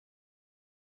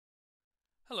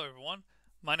Hello everyone,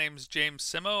 my name is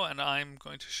Jamessimo and I'm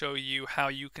going to show you how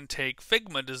you can take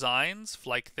Figma designs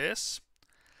like this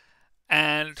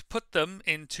and put them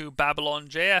into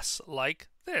BabylonJS like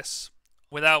this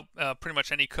without pretty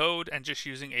much any code and just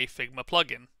using a Figma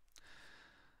plugin.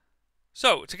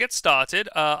 So to get started,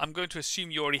 I'm going to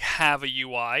assume you already have a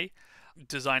UI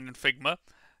designed in Figma.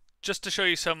 Just to show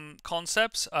you some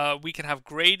concepts, we can have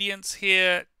gradients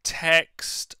here,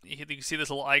 text. You can see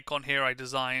this little icon here I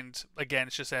designed. Again,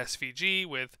 it's just SVG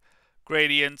with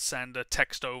gradients and a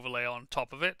text overlay on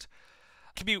top of it.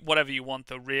 It can be whatever you want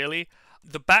though, really.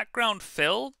 The background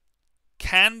fill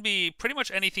can be pretty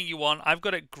much anything you want. I've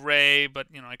got it gray, but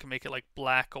I can make it like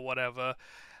black or whatever.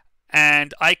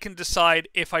 And I can decide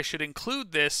if I should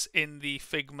include this in the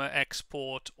Figma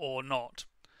export or not.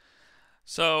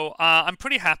 So I'm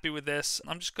pretty happy with this.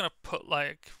 I'm just gonna put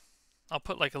I'll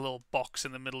put like a little box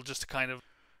in the middle just to kind of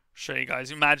show you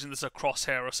guys. Imagine this is a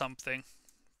crosshair or something.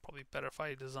 Probably better if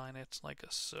I design it like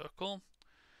a circle.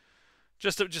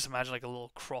 Just imagine like a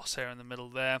little crosshair in the middle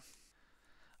there.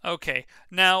 Okay,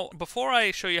 now before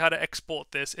I show you how to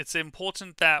export this, it's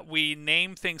important that we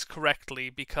name things correctly,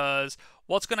 because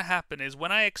what's going to happen is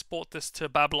when I export this to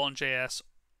BabylonJS,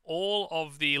 all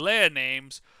of the layer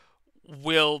names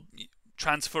will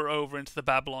transfer over into the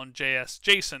BabylonJS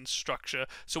JSON structure.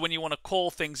 So when you want to call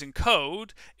things in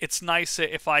code, it's nicer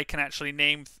if I can actually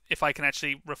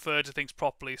refer to things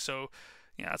properly. So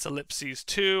it's ellipses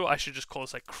 2. I should just call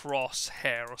this like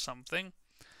crosshair or something.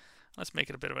 Let's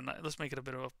make it a bit of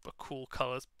a cool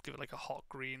color. Let's give it like a hot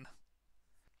green.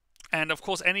 And of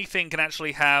course, anything can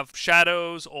actually have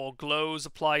shadows or glows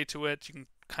applied to it. You can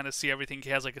kind of see everything.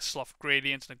 He has like a soft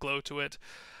gradient and a glow to it.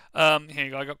 Here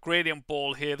you go. I got gradient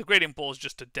ball here. The gradient ball is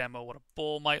just a demo what a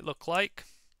ball might look like.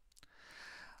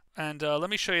 And let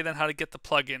me show you then how to get the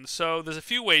plugin. So there's a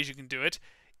few ways you can do it.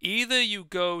 Either you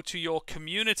go to your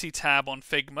community tab on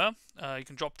Figma. You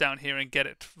can drop down here and get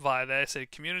it via there. Say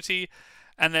community,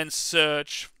 and then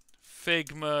search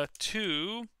Figma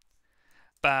 2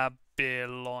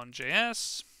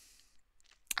 BabylonJS.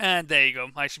 And there you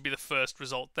go. I should be the first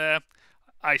result there.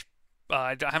 I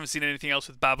haven't seen anything else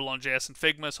with BabylonJS and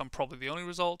Figma, so I'm probably the only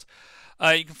result.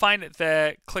 You can find it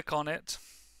there, click on it,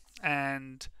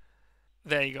 and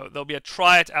there you go. There'll be a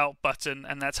try it out button,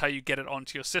 and that's how you get it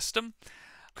onto your system.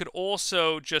 You could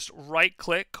also just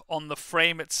right-click on the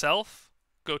frame itself,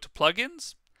 go to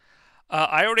plugins.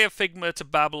 I already have Figma to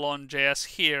BabylonJS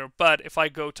here, but if I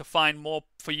go to find more,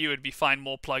 for you it'd be find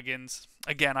more plugins.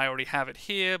 Again, I already have it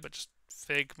here, but just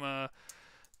Figma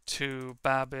to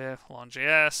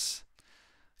BabylonJS.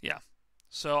 Yeah,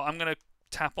 so I'm going to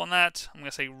tap on that. I'm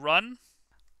going to say run.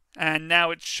 And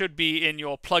now it should be in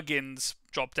your plugins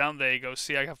drop down. There you go.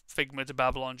 See, I have Figma to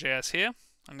BabylonJS here.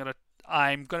 I'm going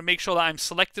to make sure that I'm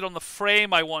selected on the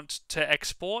frame I want to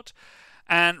export.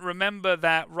 And remember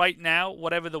that right now,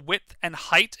 whatever the width and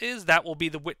height is, that will be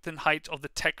the width and height of the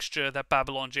texture that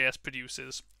BabylonJS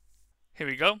produces. Here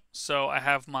we go. So I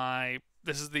have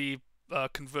this is the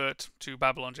convert to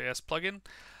BabylonJS plugin.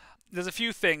 There's a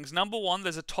few things. Number one,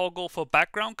 there's a toggle for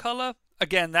background color.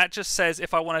 Again, that just says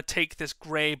if I want to take this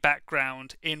gray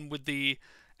background in with the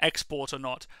export or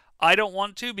not. I don't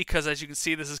want to, because as you can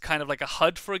see, this is kind of like a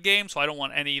HUD for a game, so I don't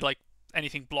want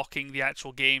anything blocking the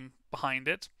actual game behind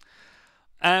it.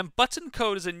 Button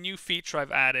code is a new feature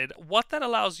I've added. What that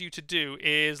allows you to do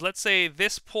is, let's say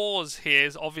this pause here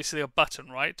is obviously a button,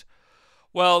 right?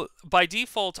 Well, by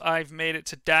default, I've made it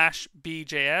to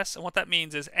 -bjs, and what that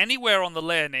means is anywhere on the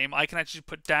layer name, I can actually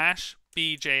put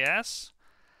 -bjs,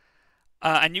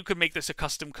 and you could make this a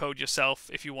custom code yourself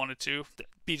if you wanted to,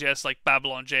 bjs like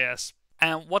BabylonJS.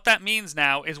 And what that means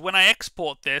now is when I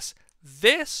export this,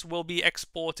 this will be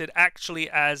exported actually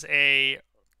as a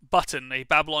button, a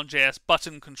BabylonJS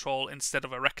button control instead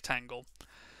of a rectangle.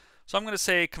 So I'm going to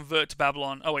say convert to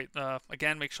Babylon. Oh wait,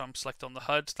 again, make sure I'm selected on the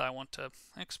HUD that I want to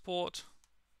export.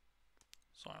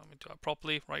 So let me do it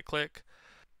properly. Right click,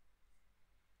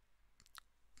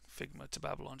 Figma to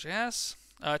BabylonJS.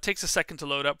 It takes a second to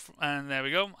load up, and there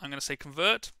we go. I'm going to say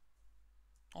convert,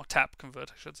 or tap convert,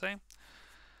 I should say.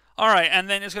 Alright, and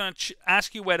then it's going to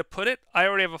ask you where to put it. I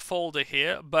already have a folder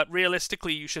here, but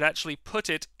realistically you should actually put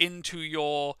it into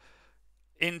your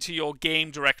game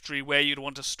directory where you'd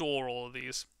want to store all of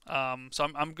these. So I'm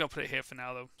going to put it here for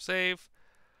now though. Save.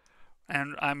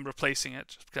 And I'm replacing it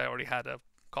just because I already had a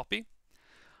copy.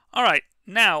 Alright,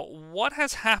 now what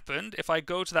has happened if I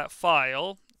go to that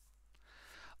file?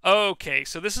 Okay,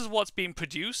 so this is what's being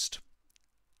produced.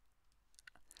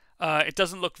 It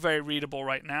doesn't look very readable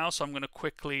right now, so I'm going to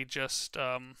quickly just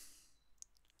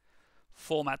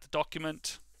format the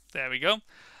document. There we go.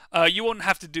 You won't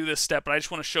have to do this step, but I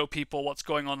just want to show people what's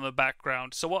going on in the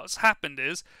background. So what's happened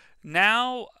is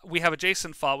now we have a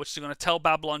JSON file which is going to tell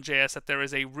BabylonJS that there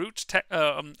is a root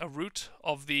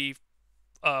of the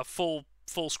full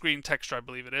screen texture, I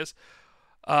believe it is,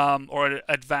 or an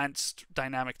advanced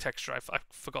dynamic texture. I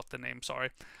forgot the name.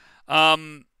 Sorry.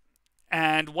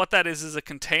 And what that is a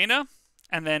container.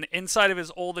 And then inside of it is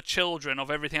all the children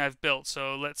of everything I've built.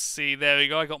 So let's see. There we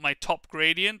go. I got my top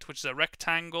gradient, which is a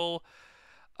rectangle.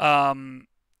 And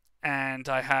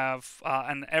I have,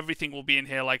 and everything will be in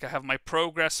here. Like I have my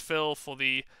progress fill for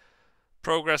the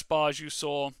progress bars you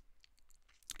saw.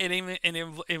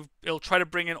 It'll try to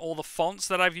bring in all the fonts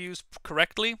that I've used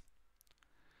correctly.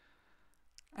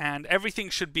 And everything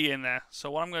should be in there.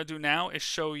 So what I'm going to do now is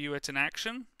show you it in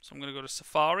action. So I'm going to go to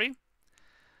Safari.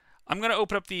 I'm going to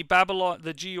open up the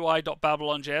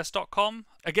GUI.babylonjs.com.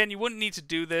 Again, you wouldn't need to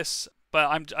do this,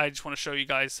 but I just want to show you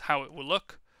guys how it will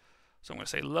look. So I'm going to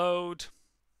say load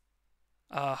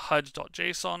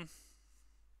HUD.json.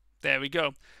 There we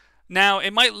go. Now,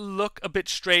 it might look a bit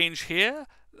strange here.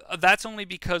 That's only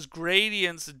because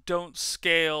gradients don't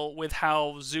scale with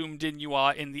how zoomed in you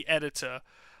are in the editor.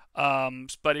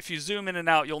 But if you zoom in and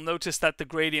out, you'll notice that the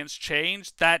gradients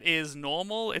change. That is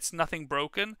normal. It's nothing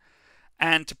broken.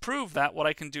 And to prove that, what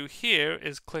I can do here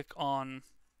is click on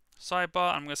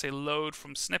sidebar. I'm going to say load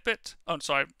from snippet. Oh,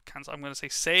 sorry, I'm going to say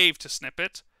save to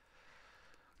snippet.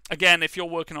 Again, if you're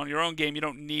working on your own game, you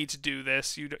don't need to do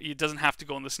this. It doesn't have to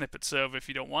go on the snippet server if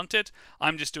you don't want it.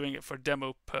 I'm just doing it for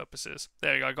demo purposes.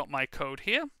 There you go. I got my code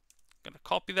here. I'm going to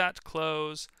copy that,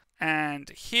 close.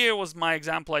 And here was my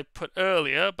example I put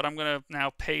earlier, but I'm going to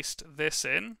now paste this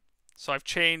in. So I've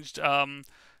changed,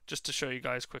 just to show you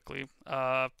guys quickly,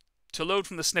 to load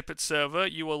from the snippet server,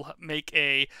 you will make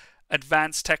a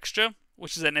advanced texture,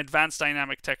 which is an advanced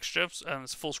dynamic texture.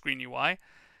 It's full screen UI.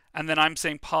 And then I'm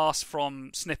saying pass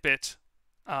from snippet.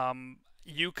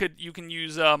 You can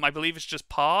use, I believe it's just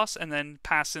pass, and then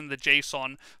pass in the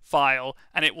JSON file,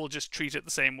 and it will just treat it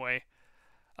the same way.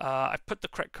 I put the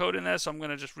correct code in there, so I'm going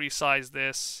to just resize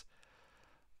this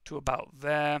to about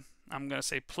there. I'm going to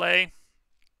say play.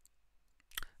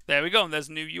 There we go. And there's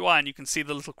new UI, and you can see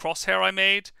the little crosshair I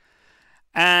made.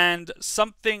 And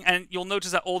you'll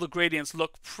notice that all the gradients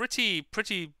look pretty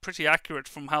accurate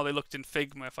from how they looked in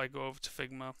Figma. If I go over to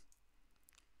Figma,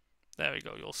 there we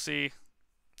go. You'll see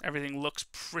everything looks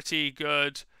pretty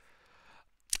good.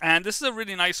 And this is a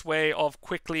really nice way of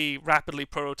rapidly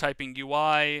prototyping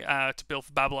UI to build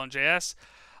for BabylonJS.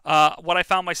 What I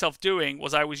found myself doing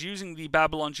was I was using the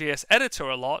BabylonJS editor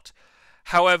a lot.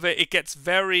 However, it gets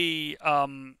very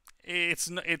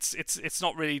it's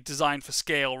not really designed for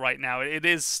scale right now. It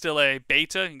is still a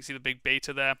beta. You can see the big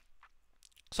beta there.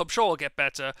 So I'm sure it'll get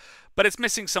better, but it's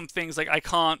missing some things, like I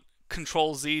can't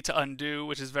Control Z to undo,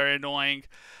 which is very annoying.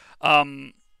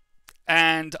 And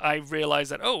I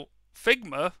realized that, oh,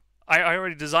 Figma, I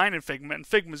already designed in Figma, and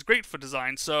Figma is great for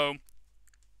design, so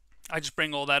I just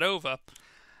bring all that over.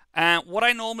 And what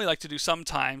I normally like to do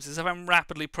sometimes is if I'm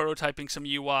rapidly prototyping some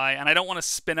UI and I don't want to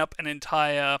spin up an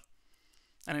entire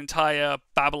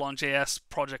BabylonJS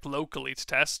project locally to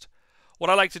test, what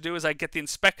I like to do is I get the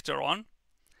inspector on,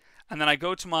 and then I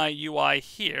go to my UI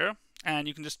here, and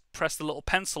you can just press the little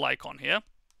pencil icon here,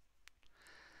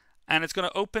 and it's going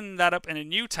to open that up in a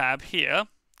new tab here.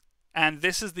 And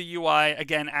this is the UI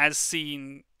again as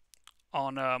seen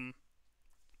on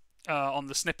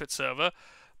the snippet server.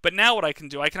 But now what I can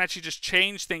do, I can actually just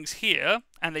change things here,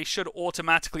 and they should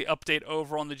automatically update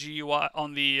over on the GUI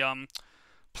on the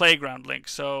playground link.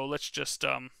 So let's just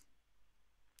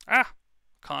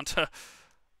can't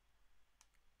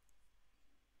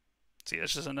see.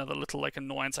 That's just another little like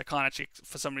annoyance. I can't actually,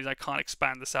 for some reason, I can't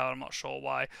expand this out. I'm not sure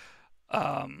why.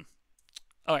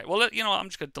 All right, well, I'm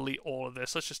just going to delete all of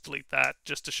this. Let's just delete that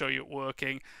just to show you it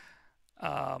working.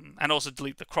 And also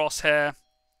delete the crosshair.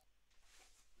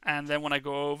 And then when I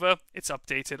go over, it's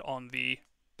updated on the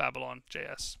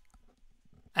BabylonJS.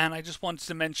 And I just wanted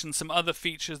to mention some other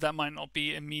features that might not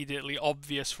be immediately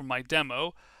obvious from my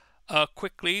demo.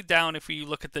 Quickly, down if we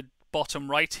look at the bottom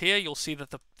right here, you'll see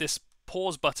that this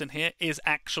pause button here is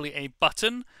actually a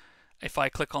button. If I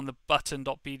click on the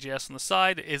button.bjs on the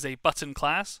side, it is a button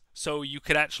class. So you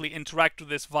could actually interact with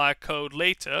this via code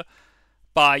later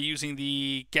by using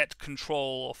the get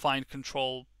control or find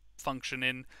control function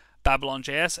in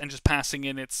BabylonJS and just passing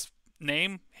in its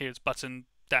name. Here's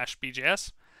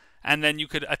button-bjs. And then you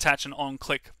could attach an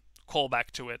on-click callback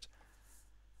to it.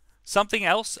 Something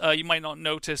else you might not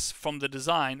notice from the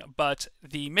design, but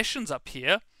the missions up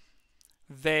here,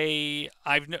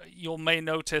 you may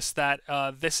notice that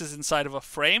this is inside of a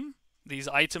frame. These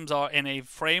items are in a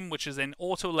frame which is an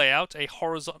auto layout, a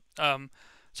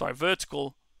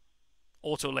vertical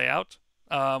auto layout,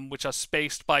 which are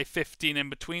spaced by 15 in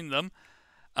between them.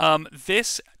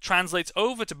 This translates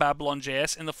over to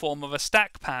BabylonJS in the form of a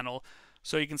stack panel.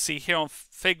 So you can see here on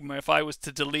Figma, if I was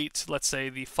to delete, let's say,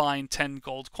 the find 10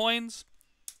 gold coins,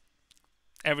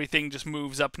 everything just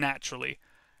moves up naturally.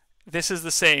 This is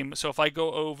the same. So if I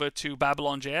go over to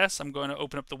BabylonJS, I'm going to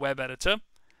open up the web editor.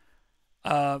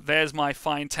 There's my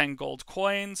find 10 gold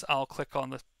coins. I'll click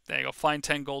on there you go, find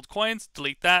 10 gold coins,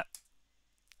 delete that.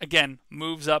 Again,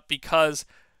 moves up because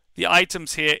the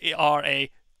items here are a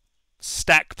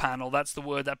stack panel. That's the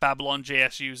word that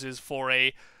BabylonJS uses for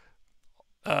an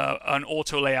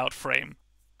auto layout frame.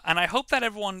 And I hope that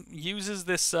everyone uses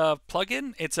this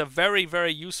plugin. It's a very,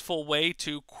 very useful way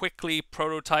to quickly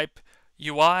prototype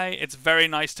UI. It's very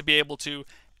nice to be able to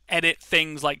edit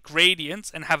things like gradients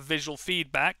and have visual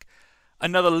feedback.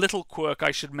 Another little quirk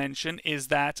I should mention is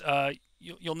that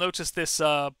you'll notice this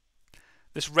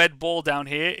this red ball down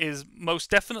here is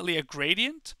most definitely a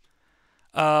gradient.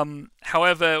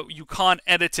 However, you can't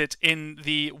edit it in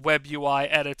the Web UI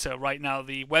editor right now.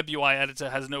 The Web UI editor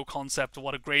has no concept of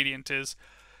what a gradient is.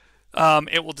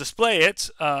 It will display it,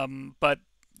 but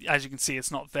as you can see,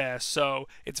 it's not there. So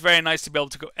it's very nice to be able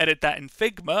to go edit that in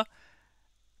Figma,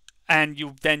 and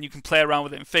then you can play around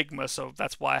with it in Figma. So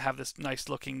that's why I have this nice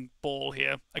looking ball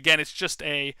here. Again, it's just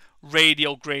a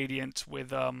radial gradient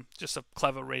with just a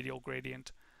clever radial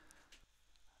gradient.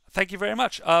 Thank you very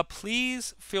much.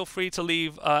 Please feel free to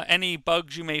leave any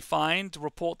bugs you may find.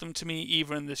 Report them to me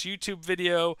either in this YouTube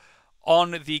video,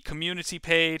 on the community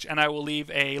page, and I will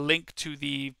leave a link to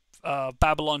the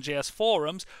BabylonJS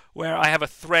forums where I have a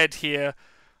thread here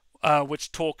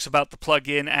which talks about the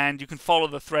plugin, and you can follow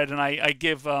the thread, and I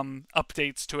give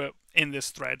updates to it in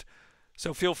this thread.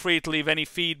 So feel free to leave any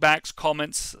feedbacks,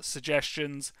 comments,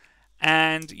 suggestions,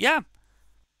 and yeah,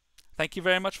 thank you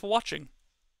very much for watching.